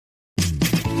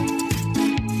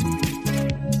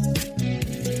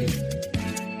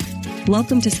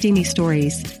Welcome to Steamy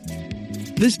Stories.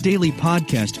 This daily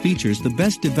podcast features the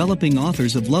best developing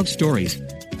authors of love stories,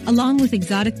 along with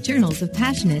exotic journals of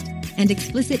passionate and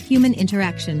explicit human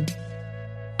interaction.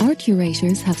 Our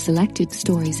curators have selected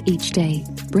stories each day,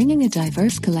 bringing a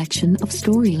diverse collection of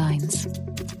storylines.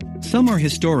 Some are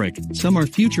historic, some are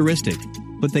futuristic,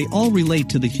 but they all relate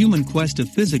to the human quest of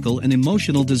physical and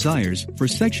emotional desires for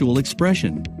sexual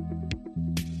expression.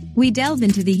 We delve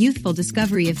into the youthful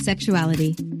discovery of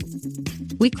sexuality.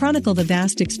 We chronicle the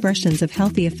vast expressions of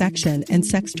healthy affection and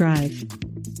sex drive.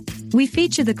 We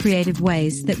feature the creative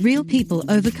ways that real people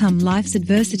overcome life's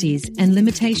adversities and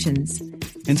limitations,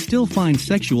 and still find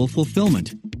sexual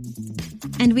fulfillment.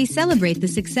 And we celebrate the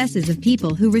successes of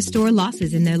people who restore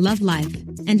losses in their love life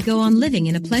and go on living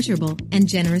in a pleasurable and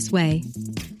generous way.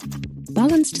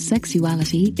 Balanced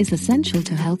sexuality is essential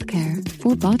to healthcare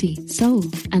for body, soul,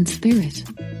 and spirit.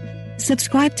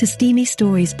 Subscribe to Steamy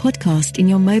Stories podcast in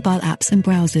your mobile apps and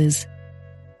browsers.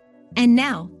 And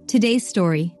now, today's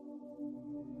story.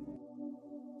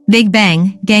 Big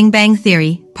Bang, Gangbang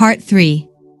Theory, Part 3.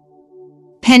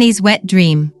 Penny's Wet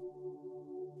Dream.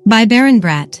 By Baron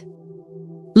Bratt.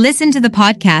 Listen to the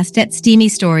podcast at Steamy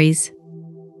Stories.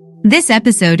 This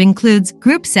episode includes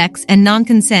group sex and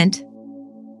non-consent.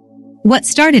 What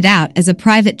started out as a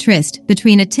private tryst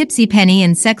between a tipsy Penny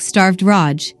and sex-starved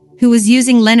Raj, who was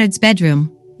using Leonard's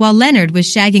bedroom, while Leonard was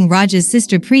shagging Raj's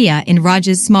sister Priya in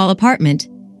Raj's small apartment,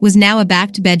 was now a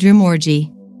backed bedroom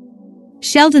orgy.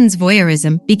 Sheldon's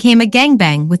voyeurism became a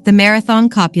gangbang with the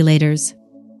marathon copulators.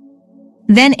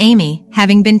 Then Amy,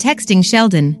 having been texting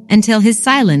Sheldon until his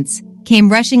silence,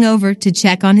 came rushing over to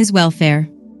check on his welfare.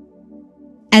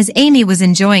 As Amy was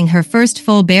enjoying her first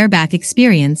full bareback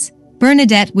experience,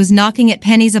 Bernadette was knocking at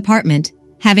Penny's apartment,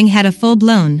 having had a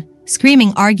full-blown,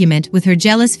 screaming argument with her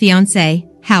jealous fiancé,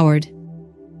 Howard.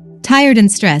 Tired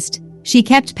and stressed, she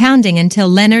kept pounding until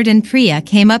Leonard and Priya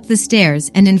came up the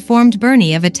stairs and informed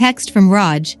Bernie of a text from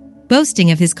Raj,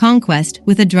 boasting of his conquest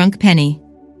with a drunk Penny.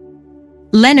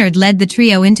 Leonard led the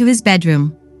trio into his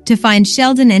bedroom, to find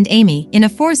Sheldon and Amy in a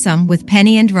foursome with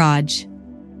Penny and Raj.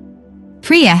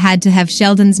 Priya had to have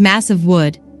Sheldon's massive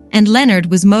wood, and Leonard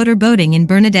was motorboating in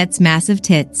Bernadette's massive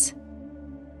tits.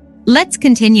 Let's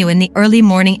continue in the early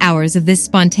morning hours of this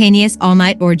spontaneous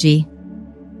all-night orgy.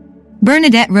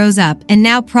 Bernadette rose up and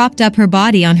now propped up her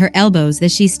body on her elbows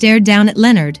as she stared down at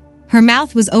Leonard. Her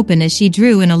mouth was open as she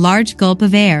drew in a large gulp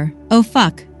of air. Oh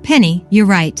fuck, Penny, you're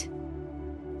right.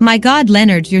 My god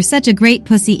Leonard, you're such a great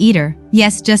pussy eater,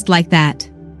 yes, just like that.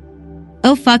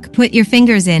 Oh fuck, put your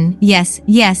fingers in, yes,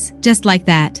 just like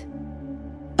that.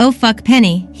 Oh fuck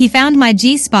Penny, he found my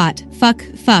G-spot, fuck,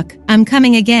 I'm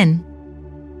coming again.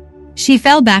 She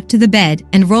fell back to the bed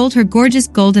and rolled her gorgeous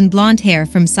golden blonde hair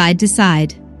from side to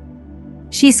side.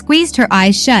 She squeezed her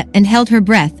eyes shut and held her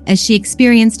breath as she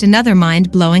experienced another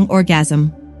mind-blowing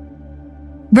orgasm.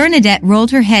 Bernadette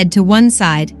rolled her head to one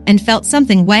side and felt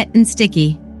something wet and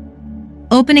sticky.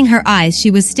 Opening her eyes, she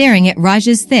was staring at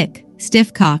Raj's thick,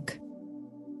 stiff cock.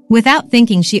 Without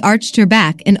thinking, she arched her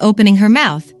back and opening her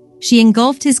mouth, she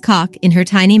engulfed his cock in her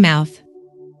tiny mouth.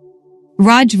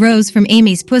 Raj rose from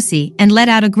Amy's pussy and let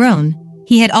out a groan.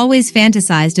 He had always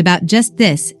fantasized about just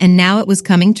this, and now it was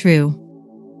coming true.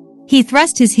 He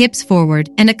thrust his hips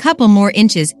forward and a couple more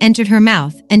inches entered her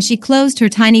mouth, and she closed her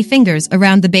tiny fingers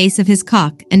around the base of his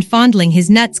cock and fondling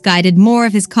his nuts guided more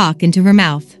of his cock into her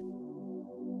mouth.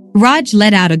 Raj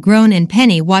let out a groan and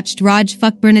Penny watched Raj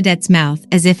fuck Bernadette's mouth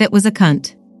as if it was a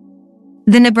cunt.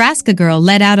 The Nebraska girl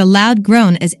let out a loud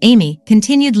groan as Amy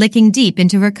continued licking deep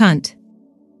into her cunt.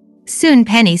 Soon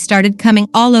Penny started coming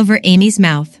all over Amy's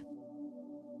mouth.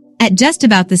 At just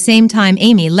about the same time,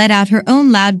 Amy let out her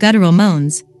own loud guttural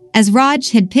moans, as Raj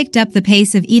had picked up the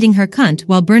pace of eating her cunt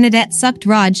while Bernadette sucked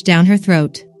Raj down her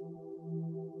throat.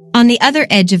 On the other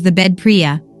edge of the bed,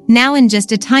 Priya, now in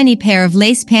just a tiny pair of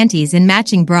lace panties and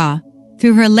matching bra,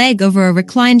 threw her leg over a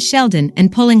reclined Sheldon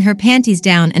and pulling her panties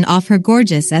down and off her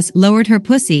gorgeous ass lowered her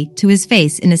pussy to his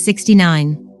face in a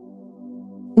 69.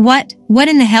 What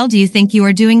in the hell do you think you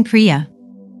are doing, Priya?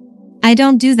 I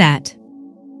don't do that.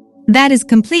 That is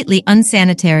completely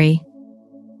unsanitary.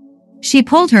 She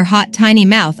pulled her hot tiny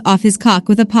mouth off his cock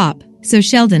with a pop. So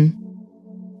Sheldon,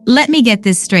 let me get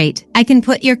this straight. I can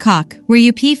put your cock where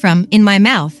you pee from in my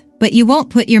mouth, but you won't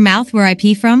put your mouth where I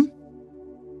pee from?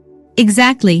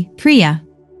 Exactly, Priya.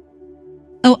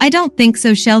 Oh, I don't think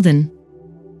so, Sheldon.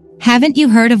 Haven't you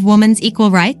heard of women's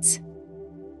equal rights?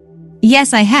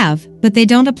 Yes, I have, but they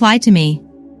don't apply to me.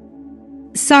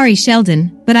 Sorry,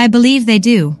 Sheldon, but I believe they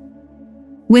do.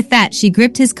 With that, she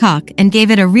gripped his cock and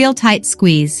gave it a real tight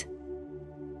squeeze.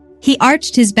 He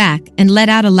arched his back and let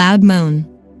out a loud moan.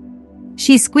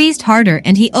 She squeezed harder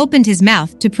and he opened his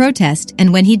mouth to protest,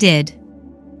 and when he did,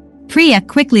 Priya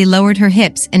quickly lowered her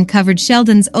hips and covered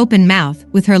Sheldon's open mouth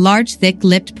with her large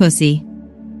thick-lipped pussy.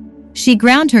 She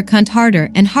ground her cunt harder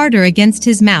and harder against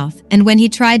his mouth, and when he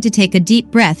tried to take a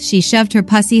deep breath she shoved her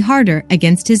pussy harder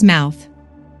against his mouth.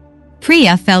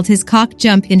 Priya felt his cock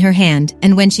jump in her hand,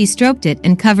 and when she stroked it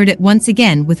and covered it once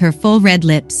again with her full red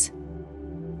lips,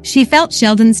 she felt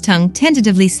Sheldon's tongue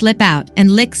tentatively slip out and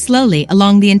lick slowly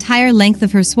along the entire length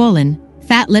of her swollen,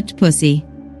 fat-lipped pussy.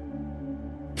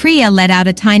 Priya let out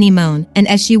a tiny moan, and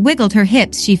as she wiggled her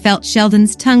hips she felt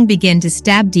Sheldon's tongue begin to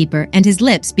stab deeper and his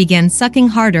lips began sucking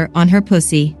harder on her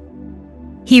pussy.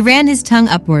 He ran his tongue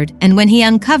upward, and when he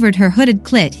uncovered her hooded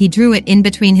clit he drew it in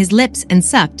between his lips and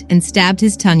sucked and stabbed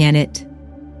his tongue at it.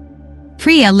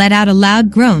 Priya let out a loud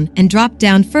groan and dropped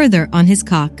down further on his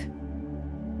cock.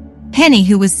 Penny,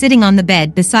 who was sitting on the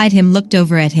bed beside him, looked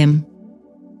over at him.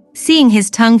 Seeing his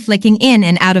tongue flicking in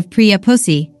and out of Priya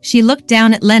pussy, she looked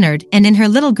down at Leonard and in her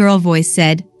little girl voice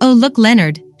said, "Oh look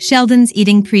Leonard, Sheldon's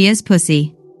eating Priya's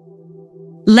pussy."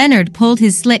 Leonard pulled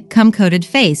his slick cum-coated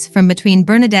face from between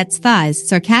Bernadette's thighs,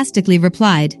 sarcastically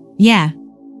replied, "Yeah."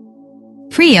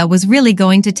 Priya was really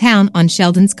going to town on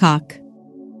Sheldon's cock.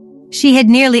 She had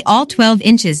nearly all 12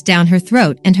 inches down her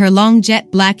throat, and her long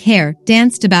jet black hair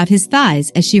danced about his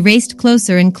thighs as she raced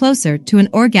closer and closer to an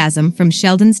orgasm from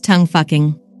Sheldon's tongue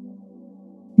fucking.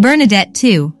 Bernadette,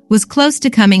 too, was close to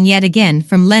coming yet again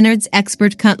from Leonard's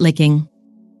expert cunt licking.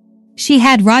 She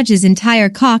had Raj's entire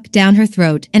cock down her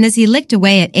throat, and as he licked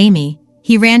away at Amy,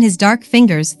 he ran his dark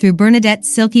fingers through Bernadette's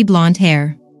silky blonde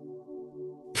hair.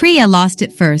 Priya lost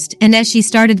it first, and as she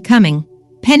started coming,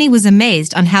 Penny was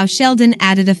amazed on how Sheldon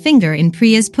added a finger in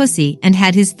Priya's pussy and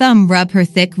had his thumb rub her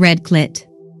thick red clit.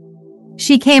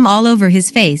 She came all over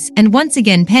his face, and once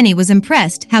again Penny was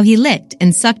impressed how he licked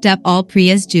and sucked up all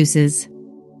Priya's juices.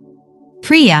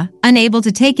 Priya, unable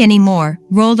to take any more,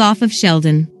 rolled off of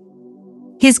Sheldon.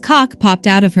 His cock popped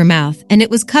out of her mouth, and it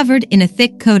was covered in a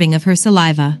thick coating of her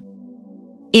saliva.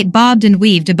 It bobbed and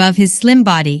weaved above his slim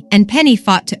body, and Penny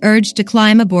fought to urge to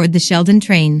climb aboard the Sheldon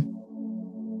train.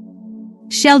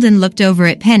 Sheldon looked over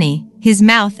at Penny, his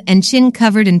mouth and chin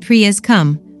covered in Priya's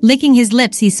cum. Licking his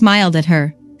lips he smiled at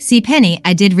her. "See Penny,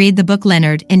 I did read the book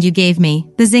Leonard and you gave me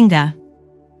the Zynga.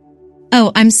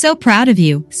 Oh, I'm so proud of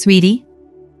you, sweetie.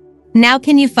 Now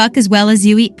can you fuck as well as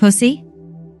you eat pussy?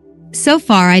 So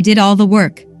far I did all the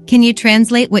work. Can you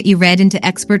translate what you read into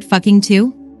expert fucking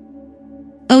too?"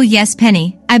 "Oh yes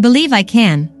Penny, I believe I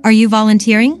can. Are you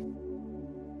volunteering?"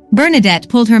 Bernadette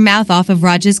pulled her mouth off of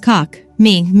Raj's cock.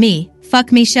 Me,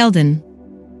 fuck me Sheldon."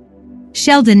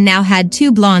 Sheldon now had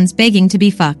two blondes begging to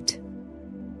be fucked.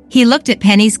 He looked at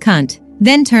Penny's cunt,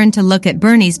 then turned to look at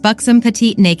Bernie's buxom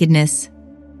petite nakedness.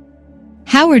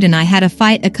 "Howard and I had a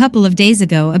fight a couple of days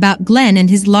ago about Glenn and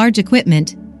his large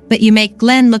equipment, but you make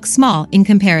Glenn look small in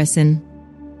comparison."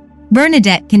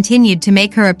 Bernadette continued to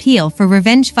make her appeal for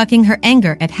revenge, fucking her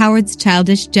anger at Howard's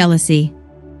childish jealousy.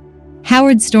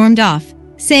 Howard stormed off,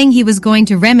 saying he was going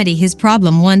to remedy his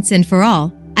problem once and for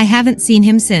all. I haven't seen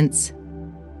him since.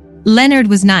 Leonard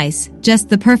was nice, just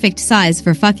the perfect size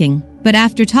for fucking, but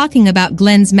after talking about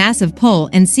Glenn's massive pole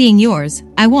and seeing yours,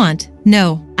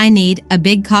 I need a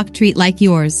big cock treat like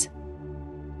yours.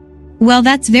 Well,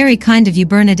 that's very kind of you,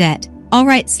 Bernadette.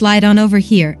 Alright, slide on over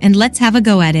here and let's have a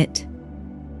go at it.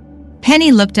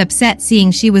 Penny looked upset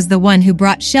seeing she was the one who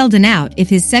brought Sheldon out of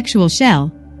his sexual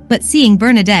shell, but seeing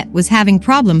Bernadette was having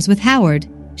problems with Howard,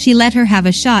 she let her have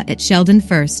a shot at Sheldon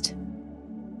first.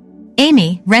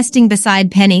 Amy, resting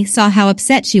beside Penny, saw how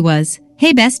upset she was.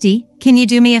 "Hey bestie, can you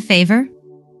do me a favor?"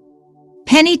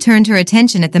 Penny turned her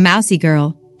attention at the mousy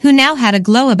girl, who now had a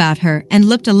glow about her and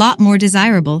looked a lot more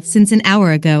desirable since an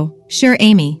hour ago. "Sure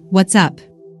Amy, what's up?"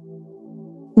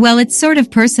 "Well, it's sort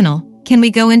of personal. Can we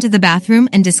go into the bathroom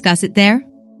and discuss it there?"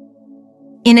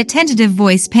 In a tentative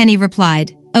voice Penny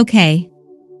replied, "Okay."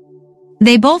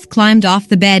 They both climbed off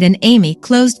the bed and Amy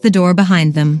closed the door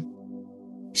behind them.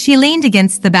 She leaned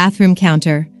against the bathroom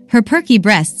counter. Her perky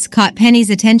breasts caught Penny's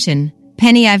attention.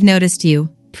 "Penny, I've noticed you,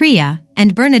 Priya,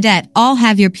 and Bernadette all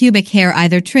have your pubic hair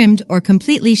either trimmed or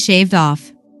completely shaved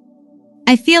off.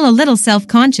 I feel a little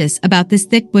self-conscious about this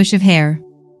thick bush of hair.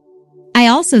 I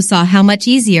also saw how much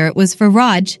easier it was for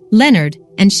Raj, Leonard,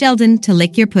 and Sheldon to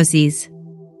lick your pussies.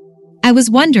 I was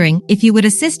wondering if you would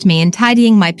assist me in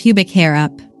tidying my pubic hair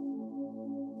up."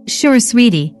 "Sure,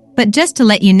 sweetie, but just to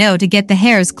let you know, to get the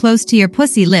hairs close to your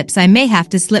pussy lips I may have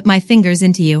to slip my fingers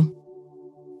into you.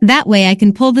 That way I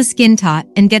can pull the skin taut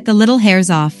and get the little hairs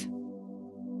off."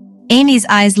 Amy's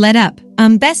eyes lit up.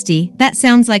 Bestie, that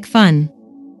sounds like fun."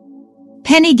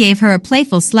 Penny gave her a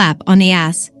playful slap on the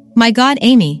ass. "My god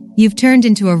Amy, you've turned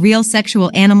into a real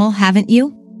sexual animal, haven't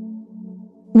you?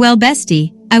 Well,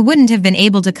 bestie, I wouldn't have been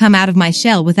able to come out of my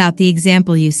shell without the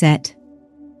example you set.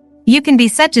 You can be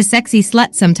such a sexy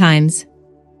slut sometimes.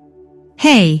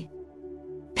 Hey.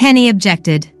 Penny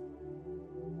objected.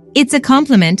 It's a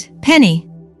compliment, Penny.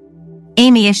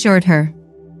 Amy assured her.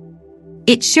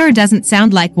 It sure doesn't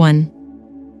sound like one.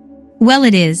 Well,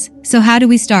 it is, so how do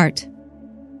we start?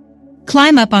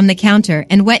 Climb up on the counter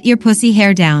and wet your pussy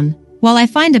hair down, while I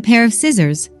find a pair of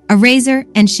scissors, a razor,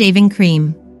 and shaving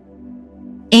cream.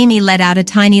 Amy let out a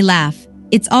tiny laugh.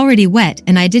 It's already wet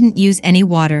and I didn't use any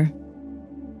water.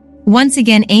 Once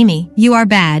again, Amy, you are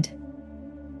bad.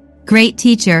 Great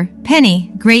teacher,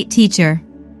 Penny, great teacher.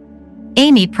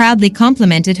 Amy proudly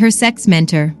complimented her sex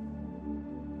mentor.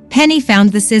 Penny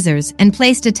found the scissors and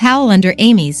placed a towel under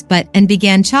Amy's butt and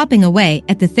began chopping away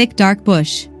at the thick dark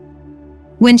bush.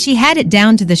 When she had it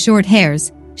down to the short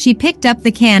hairs, she picked up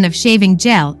the can of shaving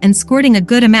gel and squirting a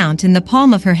good amount in the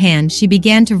palm of her hand, she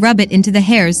began to rub it into the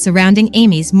hairs surrounding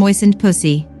Amy's moistened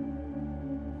pussy.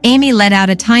 Amy let out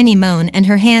a tiny moan and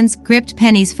her hands gripped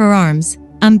Penny's forearms.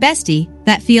 Bestie,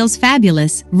 that feels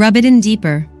fabulous, rub it in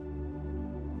deeper.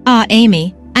 Ah,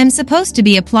 Amy, I'm supposed to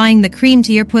be applying the cream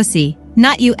to your pussy,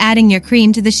 not you adding your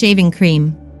cream to the shaving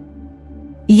cream.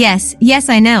 Yes,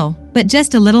 I know, but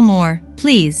just a little more,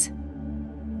 please.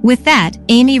 With that,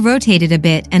 Amy rotated a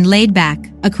bit and laid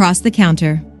back, across the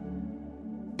counter.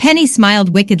 Penny smiled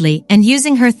wickedly and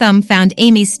using her thumb found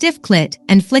Amy's stiff clit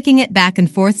and flicking it back and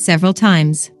forth several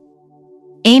times.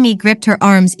 Amy gripped her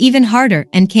arms even harder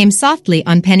and came softly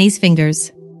on Penny's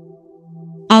fingers.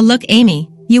 "Ah, look, Amy,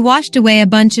 you washed away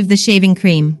a bunch of the shaving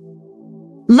cream.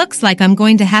 Looks like I'm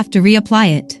going to have to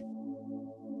reapply it."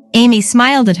 Amy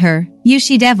smiled at her. "You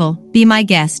she-devil, be my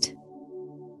guest."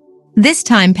 This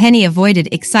time Penny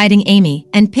avoided exciting Amy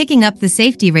and picking up the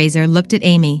safety razor looked at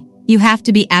Amy. "You have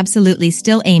to be absolutely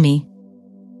still, Amy.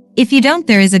 If you don't,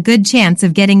 there is a good chance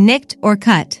of getting nicked or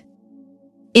cut.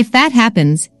 If that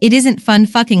happens, it isn't fun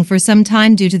fucking for some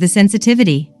time due to the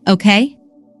sensitivity, okay?"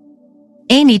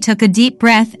 Amy took a deep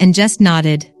breath and just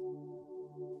nodded.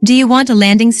 "Do you want a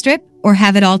landing strip, or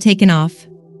have it all taken off?"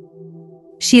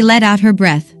 She let out her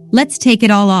breath. "Let's take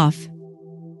it all off."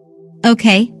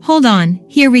 "Okay, hold on,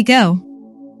 here we go."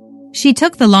 She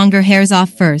took the longer hairs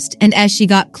off first, and as she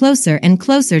got closer and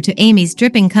closer to Amy's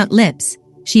dripping cunt lips,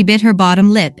 she bit her bottom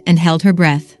lip and held her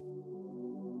breath.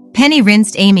 Penny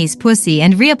rinsed Amy's pussy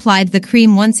and reapplied the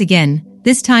cream once again,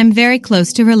 this time very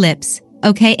close to her lips.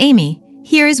 "Okay, Amy,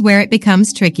 here is where it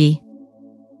becomes tricky.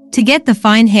 To get the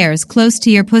fine hairs close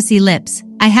to your pussy lips,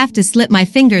 I have to slip my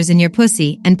fingers in your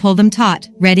pussy and pull them taut.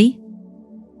 Ready?"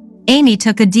 Amy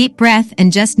took a deep breath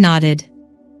and just nodded.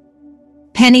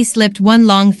 Penny slipped one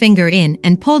long finger in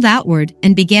and pulled outward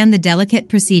and began the delicate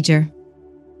procedure.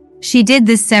 She did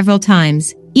this several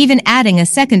times, even adding a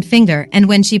second finger, and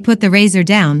when she put the razor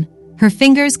down, her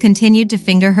fingers continued to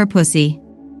finger her pussy.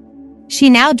 She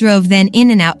now drove then in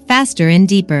and out faster and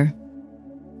deeper.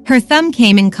 Her thumb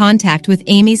came in contact with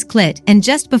Amy's clit, and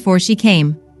just before she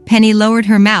came, Penny lowered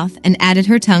her mouth and added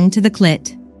her tongue to the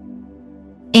clit.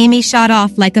 Amy shot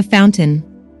off like a fountain.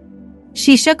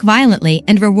 She shook violently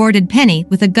and rewarded Penny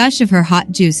with a gush of her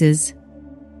hot juices.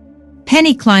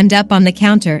 Penny climbed up on the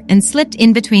counter and slipped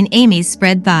in between Amy's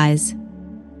spread thighs.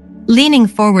 Leaning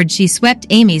forward, she swept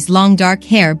Amy's long dark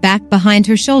hair back behind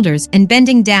her shoulders and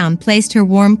bending down placed her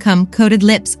warm cum-coated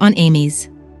lips on Amy's.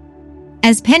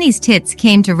 As Penny's tits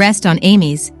came to rest on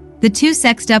Amy's, the two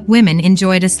sexed-up women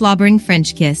enjoyed a slobbering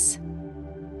French kiss.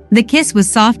 The kiss was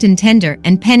soft and tender,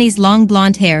 and Penny's long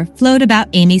blonde hair flowed about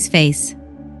Amy's face.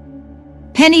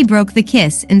 Penny broke the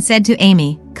kiss and said to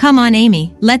Amy, "Come on,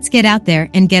 Amy, let's get out there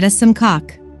and get us some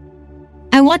cock.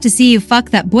 I want to see you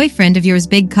fuck that boyfriend of yours,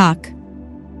 big cock."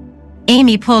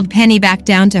 Amy pulled Penny back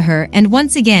down to her and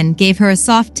once again gave her a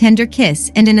soft, tender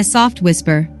kiss and in a soft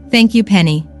whisper, "Thank you,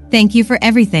 Penny. Thank you for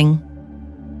everything."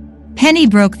 Penny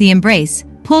broke the embrace,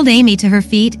 pulled Amy to her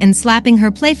feet and slapping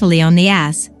her playfully on the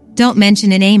ass, "Don't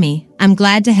mention it, Amy. I'm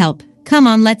glad to help. Come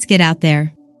on, let's get out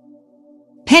there."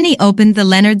 Penny opened the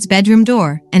Leonard's bedroom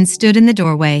door and stood in the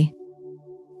doorway.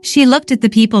 She looked at the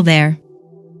people there.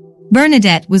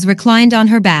 Bernadette was reclined on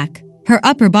her back. Her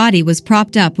upper body was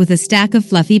propped up with a stack of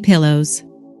fluffy pillows.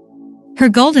 Her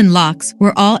golden locks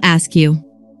were all askew.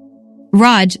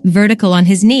 Raj, vertical on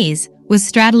his knees, was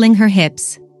straddling her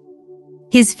hips.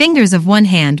 His fingers of one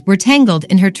hand were tangled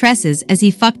in her tresses as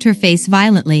he fucked her face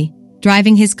violently,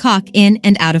 driving his cock in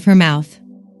and out of her mouth.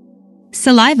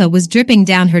 Saliva was dripping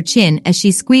down her chin as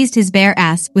she squeezed his bare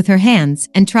ass with her hands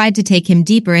and tried to take him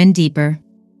deeper and deeper.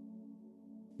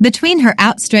 Between her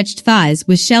outstretched thighs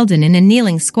was Sheldon in a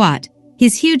kneeling squat,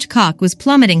 His huge cock was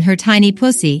plummeting her tiny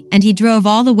pussy, and he drove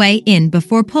all the way in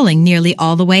before pulling nearly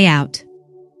all the way out.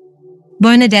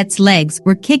 Bernadette's legs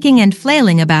were kicking and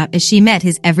flailing about as she met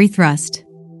his every thrust.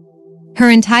 Her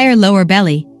entire lower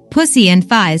belly, pussy and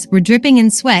thighs were dripping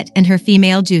in sweat and her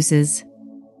female juices.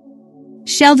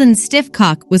 Sheldon's stiff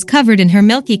cock was covered in her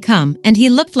milky cum, and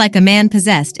he looked like a man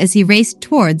possessed as he raced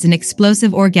towards an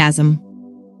explosive orgasm.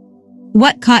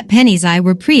 What caught Penny's eye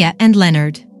were Priya and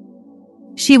Leonard.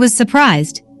 She was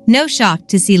surprised, no shock,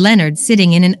 to see Leonard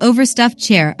sitting in an overstuffed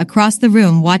chair across the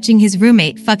room watching his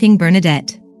roommate fucking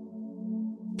Bernadette.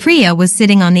 Priya was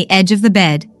sitting on the edge of the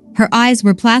bed, her eyes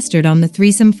were plastered on the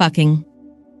threesome fucking.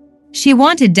 She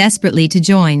wanted desperately to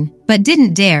join, but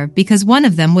didn't dare because one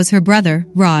of them was her brother,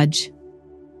 Raj.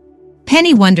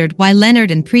 Penny wondered why Leonard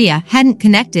and Priya hadn't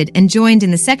connected and joined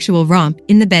in the sexual romp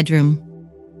in the bedroom.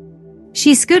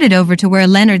 She scooted over to where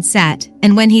Leonard sat,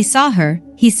 and when he saw her,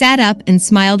 he sat up and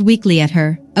smiled weakly at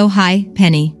her. "Oh hi,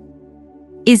 Penny.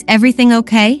 Is everything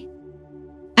okay?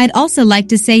 I'd also like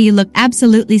to say you look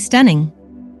absolutely stunning.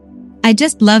 I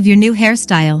just love your new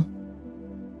hairstyle."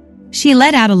 She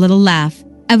let out a little laugh.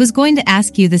 "I was going to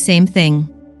ask you the same thing.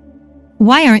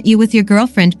 Why aren't you with your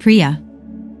girlfriend Priya?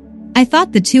 I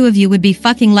thought the two of you would be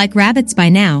fucking like rabbits by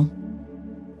now.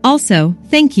 Also,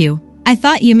 thank you. I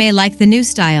thought you may like the new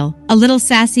style, a little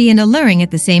sassy and alluring at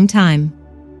the same time.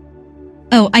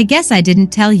 Oh, I guess I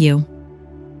didn't tell you.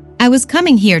 I was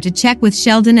coming here to check with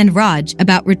Sheldon and Raj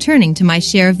about returning to my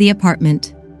share of the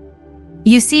apartment.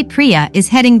 You see, Priya is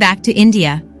heading back to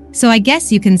India, so I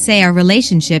guess you can say our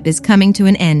relationship is coming to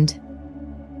an end."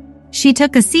 She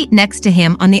took a seat next to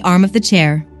him on the arm of the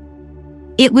chair.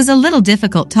 It was a little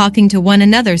difficult talking to one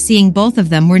another seeing both of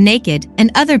them were naked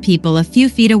and other people a few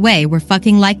feet away were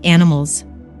fucking like animals.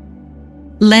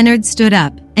 Leonard stood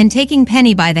up and, taking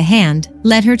Penny by the hand,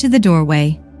 led her to the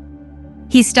doorway.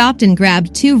 He stopped and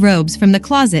grabbed 2 robes from the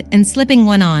closet, and slipping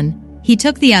one on, he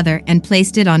took the other and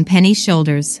placed it on Penny's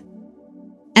shoulders.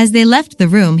 As they left the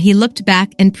room, he looked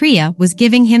back and Priya was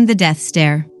giving him the death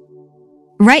stare.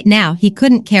 Right now he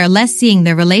couldn't care less, seeing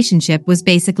their relationship was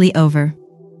basically over.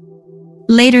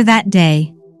 Later that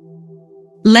day,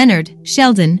 Leonard,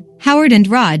 Sheldon, Howard and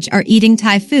Raj are eating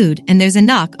Thai food, and there's a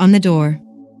knock on the door.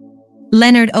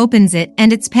 Leonard opens it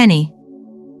and it's Penny.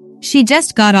 She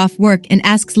just got off work and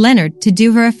asks Leonard to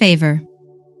do her a favor.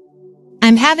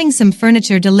 "I'm having some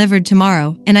furniture delivered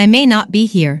tomorrow and I may not be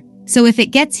here, so if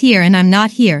it gets here and I'm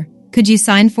not here, could you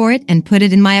sign for it and put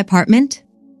it in my apartment?"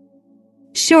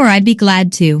 "Sure, I'd be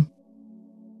glad to."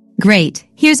 "Great,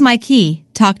 here's my key,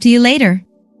 talk to you later."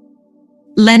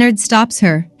 Leonard stops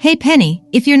her. "Hey Penny,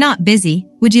 if you're not busy,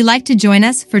 would you like to join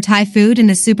us for Thai food and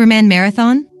a Superman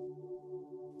marathon?"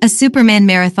 "A Superman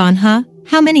marathon, huh?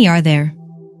 How many are there?"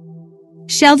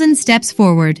 Sheldon steps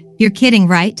forward. "You're kidding,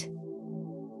 right?"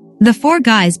 The 4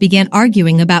 guys began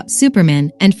arguing about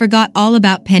Superman and forgot all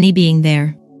about Penny being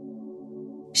there.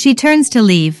 She turns to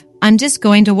leave. "I'm just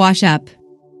going to wash up."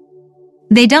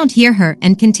 They don't hear her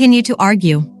and continue to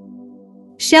argue.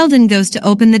 Sheldon goes to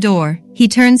open the door. He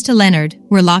turns to Leonard.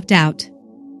 "We're locked out."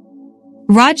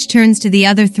 Raj turns to the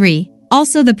other 3,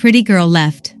 also the pretty girl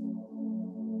left.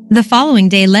 The following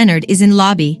day, Leonard is in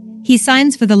lobby. He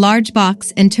signs for the large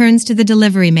box and turns to the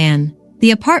delivery man.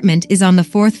 The apartment is on the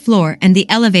 4th floor and the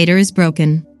elevator is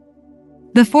broken.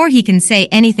 Before he can say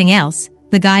anything else,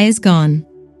 the guy is gone.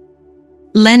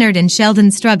 Leonard and Sheldon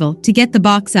struggle to get the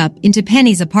box up into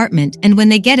Penny's apartment, and when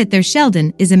they get it there,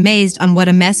 Sheldon is amazed on what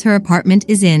a mess her apartment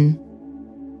is in.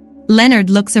 Leonard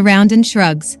looks around and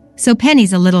shrugs. "So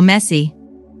Penny's a little messy."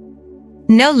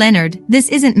 "No, Leonard, this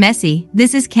isn't messy,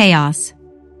 this is chaos."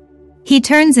 He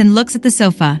turns and looks at the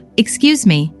sofa. "Excuse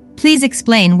me, please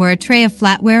explain where a tray of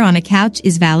flatware on a couch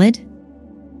is valid?"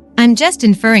 "I'm just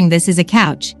inferring this is a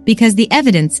couch because the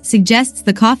evidence suggests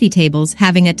the coffee table's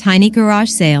having a tiny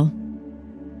garage sale."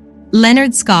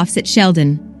 Leonard scoffs at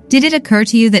Sheldon. "Did it occur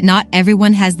to you that not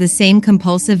everyone has the same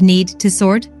compulsive need to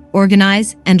sort,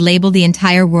 organize, and label the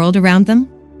entire world around them?"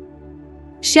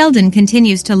 Sheldon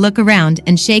continues to look around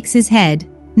and shakes his head.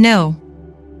 "No."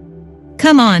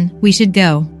 "Come on, we should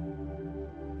go."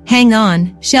 "Hang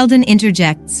on," Sheldon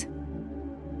interjects.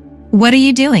 "What are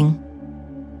you doing?"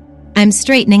 "I'm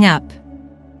straightening up."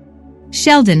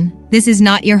 "Sheldon, this is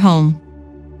not your home.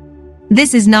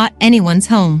 This is not anyone's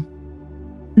home.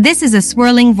 This is a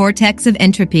swirling vortex of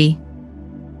entropy."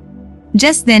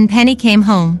 Just then Penny came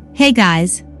home. "Hey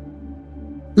guys."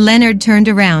 Leonard turned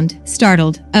around,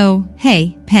 startled. "Oh,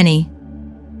 hey, Penny.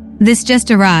 This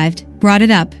just arrived, brought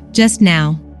it up, just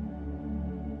now."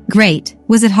 "Great,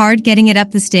 was it hard getting it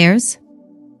up the stairs?"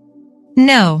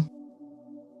 "No."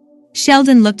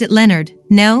 Sheldon looked at Leonard.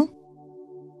 "No?"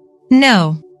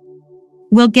 No.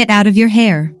 We'll get out of your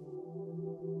hair.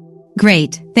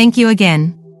 Great, thank you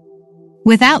again.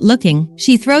 Without looking,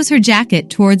 she throws her jacket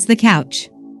towards the couch.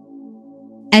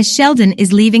 As Sheldon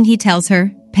is leaving, he tells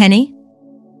her, Penny?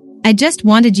 I just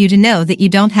wanted you to know that you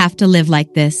don't have to live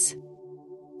like this.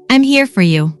 I'm here for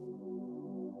you.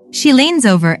 She leans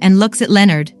over and looks at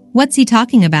Leonard. What's he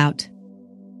talking about?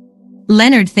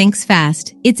 Leonard thinks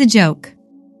fast. It's a joke.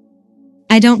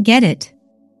 I don't get it.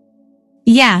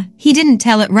 Yeah, he didn't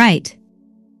tell it right.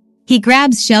 He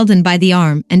grabs Sheldon by the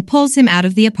arm and pulls him out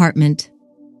of the apartment.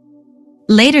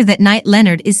 Later that night,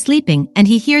 Leonard is sleeping and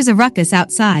he hears a ruckus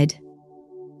outside.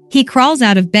 He crawls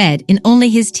out of bed in only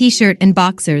his t-shirt and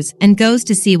boxers and goes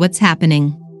to see what's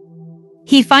happening.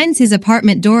 He finds his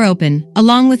apartment door open,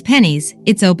 along with Penny's.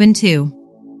 It's open too.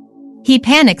 He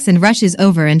panics and rushes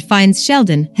over and finds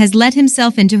Sheldon has let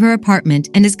himself into her apartment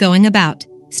and is going about,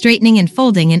 straightening and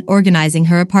folding and organizing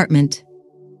her apartment.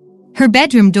 Her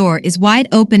bedroom door is wide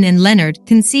open and Leonard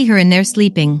can see her in there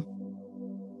sleeping.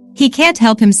 He can't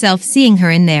help himself seeing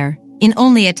her in there, in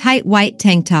only a tight white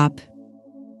tank top.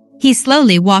 He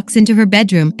slowly walks into her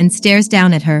bedroom and stares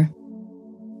down at her.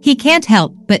 He can't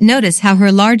help but notice how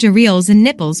her large areoles and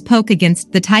nipples poke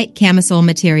against the tight camisole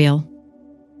material.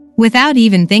 Without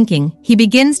even thinking, he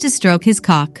begins to stroke his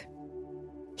cock.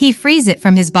 He frees it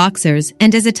from his boxers,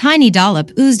 and as a tiny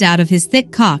dollop oozed out of his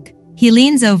thick cock, he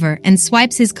leans over and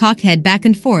swipes his cockhead back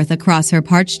and forth across her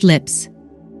parched lips.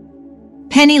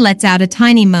 Penny lets out a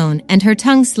tiny moan and her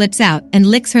tongue slips out and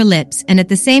licks her lips and at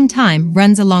the same time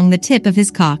runs along the tip of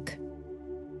his cock.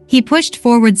 He pushed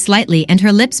forward slightly and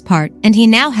her lips part, and he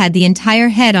now had the entire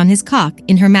head on his cock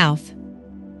in her mouth.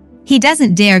 He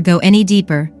doesn't dare go any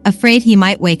deeper, afraid he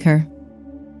might wake her.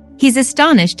 He's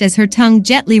astonished as her tongue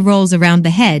gently rolls around the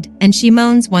head and she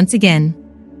moans once again.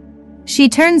 She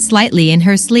turns slightly in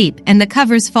her sleep and the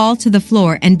covers fall to the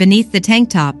floor, and beneath the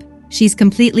tank top, she's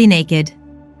completely naked.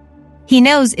 He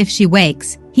knows if she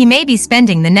wakes, he may be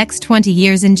spending the next 20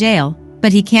 years in jail,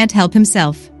 but he can't help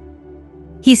himself.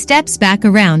 He steps back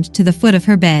around to the foot of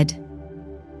her bed.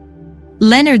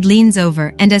 Leonard leans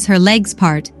over and as her legs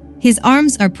part, his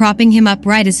arms are propping him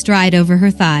upright astride over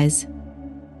her thighs.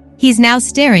 He's now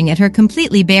staring at her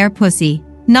completely bare pussy.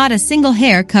 Not a single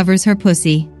hair covers her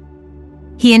pussy.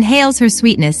 He inhales her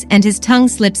sweetness and his tongue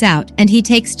slips out and he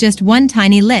takes just one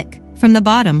tiny lick, from the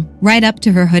bottom, right up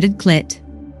to her hooded clit.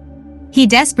 He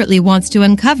desperately wants to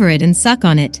uncover it and suck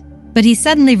on it, but he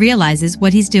suddenly realizes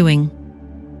what he's doing.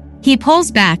 He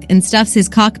pulls back and stuffs his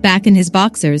cock back in his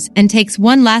boxers and takes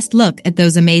one last look at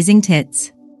those amazing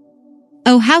tits.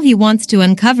 Oh, how he wants to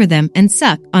uncover them and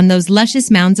suck on those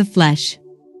luscious mounds of flesh.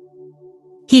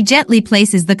 He gently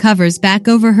places the covers back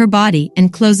over her body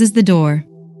and closes the door.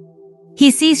 He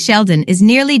sees Sheldon is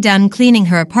nearly done cleaning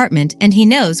her apartment and he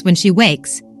knows when she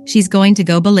wakes, she's going to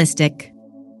go ballistic.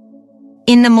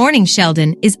 In the morning,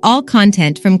 Sheldon is all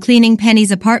content from cleaning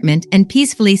Penny's apartment and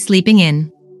peacefully sleeping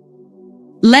in.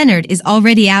 Leonard is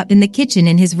already out in the kitchen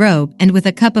in his robe and with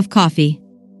a cup of coffee.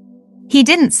 He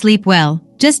didn't sleep well,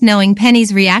 just knowing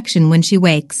Penny's reaction when she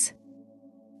wakes.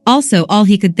 Also, all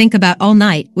he could think about all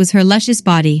night was her luscious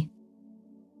body.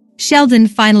 Sheldon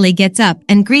finally gets up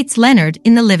and greets Leonard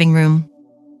in the living room.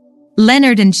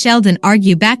 Leonard and Sheldon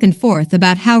argue back and forth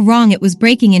about how wrong it was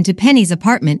breaking into Penny's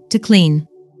apartment to clean.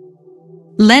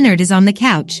 Leonard is on the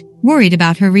couch, worried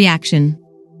about her reaction.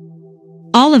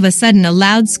 All of a sudden a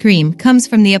loud scream comes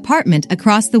from the apartment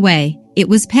across the way. It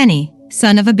was Penny,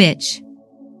 son of a bitch.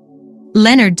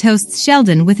 Leonard toasts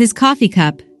Sheldon with his coffee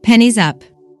cup. Penny's up.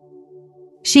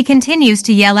 She continues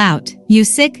to yell out, "You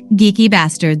sick, geeky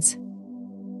bastards."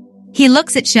 He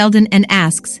looks at Sheldon and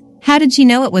asks, "How did she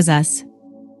know it was us?"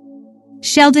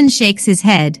 Sheldon shakes his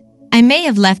head. "I may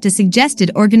have left a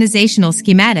suggested organizational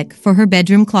schematic for her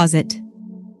bedroom closet."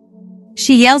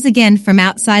 She yells again from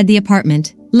outside the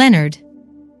apartment, "Leonard."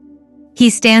 He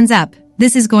stands up.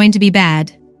 "This is going to be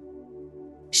bad."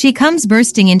 She comes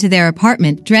bursting into their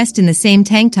apartment dressed in the same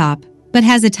tank top, but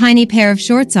has a tiny pair of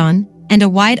shorts on and a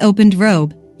wide-opened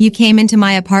robe. "You came into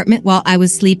my apartment while I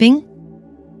was sleeping?"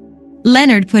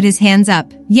 Leonard put his hands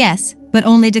up. "Yes, but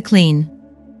only to clean."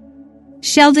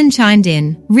 Sheldon chimed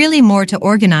in, "Really more to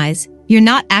organize. You're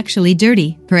not actually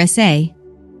dirty, per se."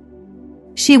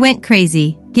 She went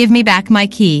crazy. "Give me back my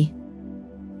key."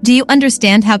 "Do you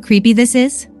understand how creepy this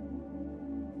is?"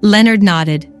 Leonard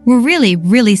nodded. "We're really,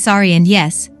 really sorry, and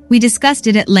yes, we discussed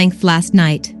it at length last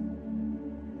night."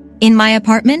 "In my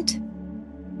apartment?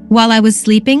 While I was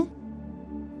sleeping?"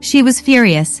 She was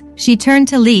furious. She turned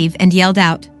to leave and yelled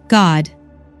out, "God."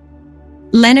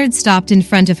 Leonard stopped in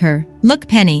front of her. "Look,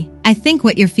 Penny, I think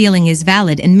what you're feeling is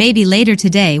valid, and maybe later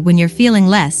today when you're feeling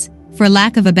less, for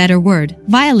lack of a better word,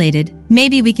 violated.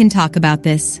 Maybe we can talk about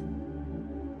this.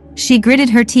 She gritted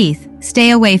her teeth.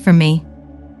 Stay away from me.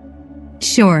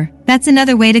 Sure, that's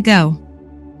another way to go.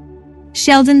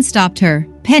 Sheldon stopped her.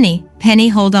 Penny,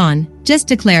 hold on, just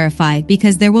to clarify,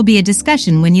 because there will be a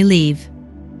discussion when you leave.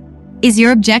 Is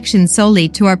your objection solely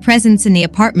to our presence in the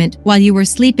apartment while you were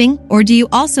sleeping, or do you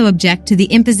also object to the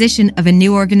imposition of a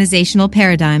new organizational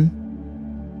paradigm?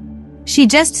 She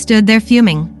just stood there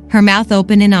fuming, her mouth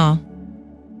open in awe.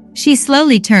 She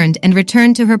slowly turned and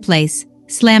returned to her place,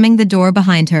 slamming the door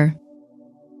behind her.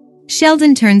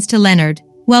 Sheldon turns to Leonard.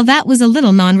 Well, that was a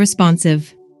little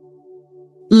non-responsive.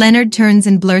 Leonard turns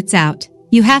and blurts out,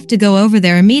 you have to go over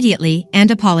there immediately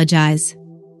and apologize.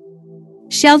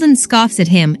 Sheldon scoffs at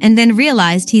him and then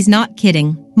realized he's not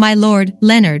kidding. My lord,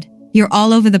 Leonard, you're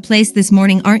all over the place this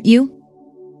morning, aren't you?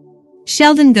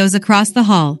 Sheldon goes across the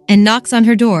hall and knocks on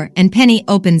her door, and Penny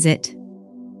opens it.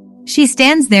 She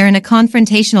stands there in a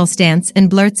confrontational stance and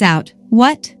blurts out,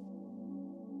 what?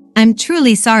 I'm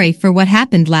truly sorry for what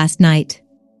happened last night.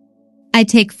 I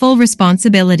take full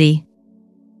responsibility.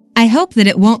 I hope that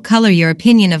it won't color your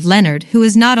opinion of Leonard, who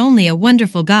is not only a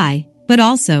wonderful guy, but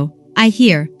also, I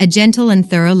hear, a gentle and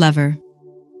thorough lover.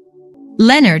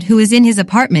 Leonard, who is in his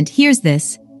apartment, hears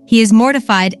this. He is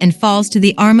mortified and falls to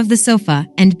the arm of the sofa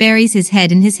and buries his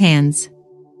head in his hands.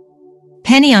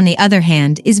 Penny, on the other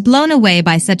hand, is blown away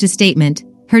by such a statement.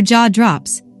 Her jaw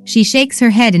drops. She shakes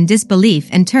her head in disbelief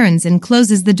and turns and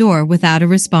closes the door without a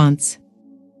response.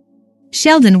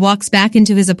 Sheldon walks back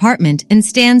into his apartment and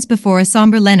stands before a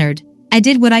somber Leonard. I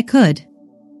did what I could.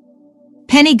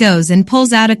 Penny goes and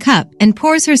pulls out a cup and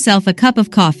pours herself a cup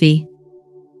of coffee.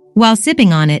 While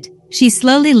sipping on it, she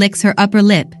slowly licks her upper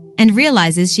lip and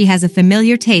realizes she has a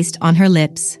familiar taste on her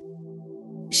lips.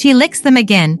 She licks them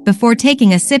again before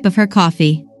taking a sip of her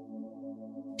coffee.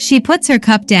 She puts her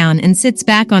cup down and sits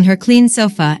back on her clean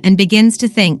sofa and begins to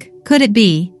think, could it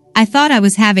be? I thought I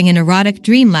was having an erotic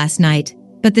dream last night,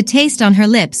 but the taste on her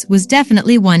lips was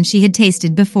definitely one she had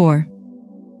tasted before.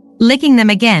 Licking them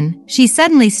again, she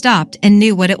suddenly stopped and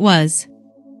knew what it was.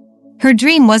 Her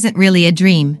dream wasn't really a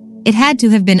dream. It had to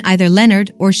have been either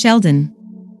Leonard or Sheldon.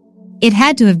 It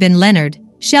had to have been Leonard.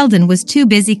 Sheldon was too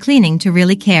busy cleaning to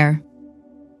really care.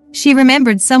 She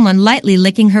remembered someone lightly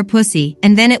licking her pussy,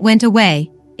 and then it went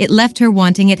away. It left her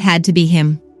wanting it had to be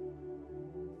him.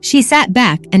 She sat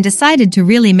back and decided to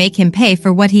really make him pay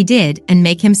for what he did and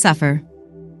make him suffer.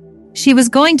 She was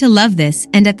going to love this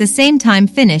and at the same time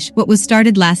finish what was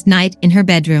started last night in her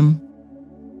bedroom.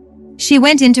 She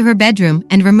went into her bedroom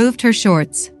and removed her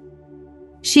shorts.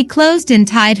 She closed and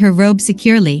tied her robe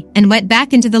securely and went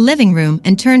back into the living room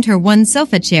and turned her one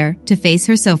sofa chair to face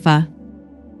her sofa.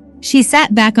 She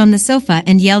sat back on the sofa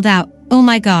and yelled out, "Oh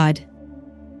my God.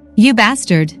 You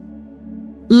bastard.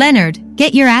 Leonard,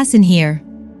 get your ass in here."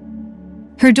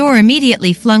 Her door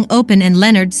immediately flung open and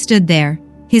Leonard stood there.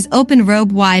 His open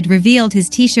robe wide revealed his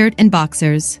t-shirt and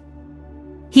boxers.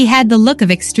 He had the look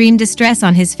of extreme distress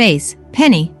on his face.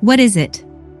 Penny, what is it?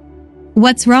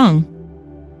 What's wrong?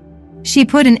 She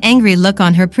put an angry look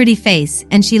on her pretty face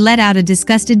and she let out a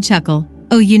disgusted chuckle.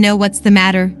 Oh, you know what's the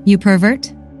matter, you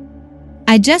pervert?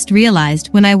 I just realized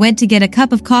when I went to get a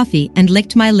cup of coffee and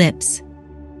licked my lips.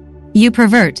 You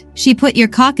pervert, she put your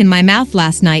cock in my mouth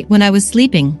last night when I was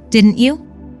sleeping, didn't you?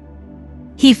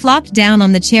 He flopped down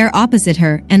on the chair opposite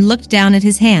her and looked down at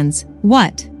his hands.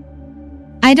 What?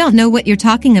 I don't know what you're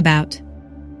talking about.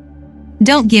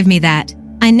 Don't give me that.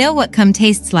 I know what cum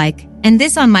tastes like, and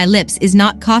this on my lips is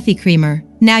not coffee creamer.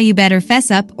 Now you better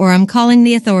fess up or I'm calling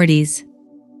the authorities.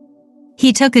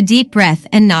 He took a deep breath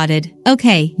and nodded.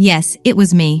 Okay, yes, it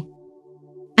was me.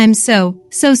 I'm so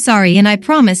sorry, and I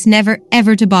promise never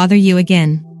ever to bother you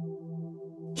again.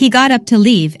 He got up to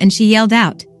leave and she yelled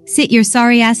out, "Sit your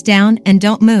sorry ass down and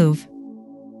don't move."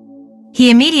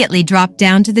 He immediately dropped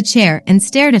down to the chair and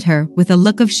stared at her with a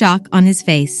look of shock on his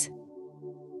face.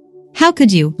 How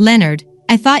could you, Leonard?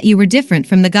 I thought you were different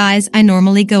from the guys I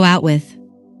normally go out with.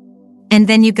 And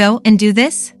then you go and do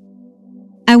this?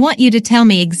 I want you to tell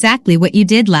me exactly what you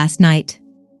did last night.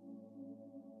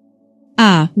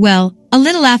 Well, a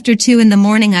little after 2 in the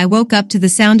morning I woke up to the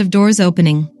sound of doors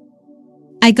opening.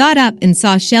 I got up and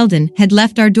saw Sheldon had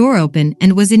left our door open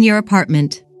and was in your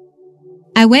apartment.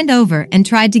 I went over and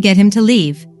tried to get him to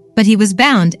leave, but he was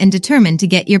bound and determined to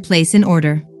get your place in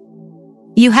order.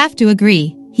 You have to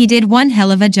agree, he did one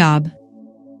hell of a job.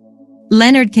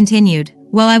 Leonard continued,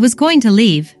 well, I was going to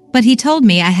leave, but he told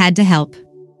me I had to help.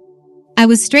 I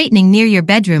was straightening near your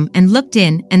bedroom and looked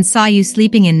in and saw you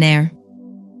sleeping in there.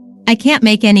 I can't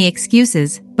make any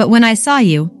excuses, but when I saw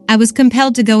you, I was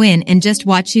compelled to go in and just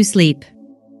watch you sleep.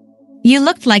 You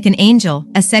looked like an angel,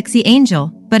 a sexy angel,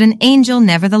 but an angel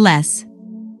nevertheless.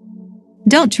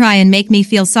 Don't try and make me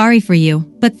feel sorry for you,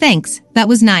 but thanks, that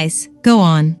was nice, go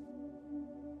on.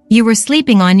 You were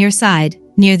sleeping on your side,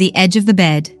 near the edge of the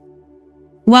bed.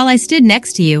 While I stood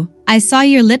next to you, I saw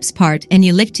your lips part and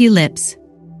you licked your lips.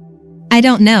 I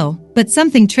don't know, but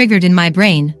something triggered in my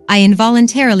brain. I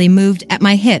involuntarily moved at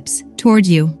my hips, toward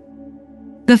you.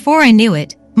 Before I knew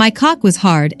it, my cock was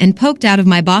hard and poked out of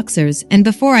my boxers, and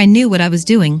before I knew what I was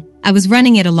doing, I was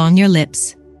running it along your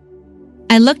lips.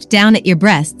 I looked down at your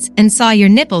breasts and saw your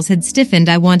nipples had stiffened.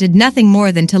 I wanted nothing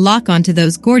more than to lock onto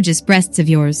those gorgeous breasts of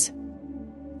yours.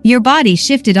 Your body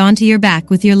shifted onto your back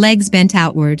with your legs bent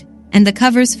outward, and the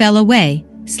covers fell away,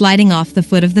 sliding off the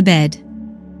foot of the bed.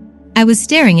 I was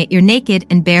staring at your naked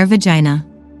and bare vagina.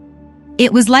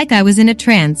 It was like I was in a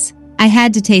trance. I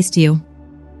had to taste you.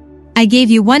 I gave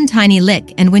you one tiny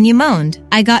lick, and when you moaned,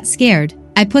 I got scared.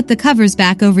 I put the covers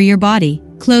back over your body,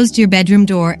 closed your bedroom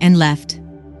door, and left.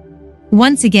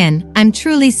 Once again, I'm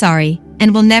truly sorry,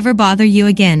 and will never bother you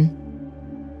again.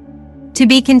 To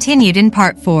be continued in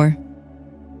Part 4.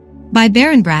 By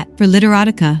Barenbrat for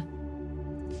Literotica.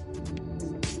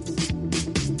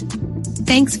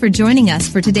 Thanks for joining us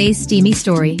for today's steamy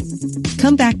story.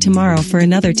 Come back tomorrow for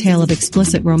another tale of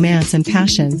explicit romance and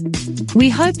passion. We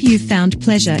hope you found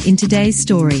pleasure in today's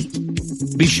story.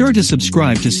 Be sure to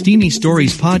subscribe to Steamy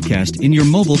Stories podcast in your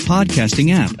mobile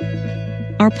podcasting app.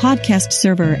 Our podcast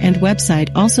server and website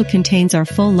also contains our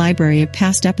full library of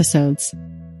past episodes.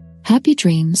 Happy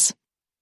dreams.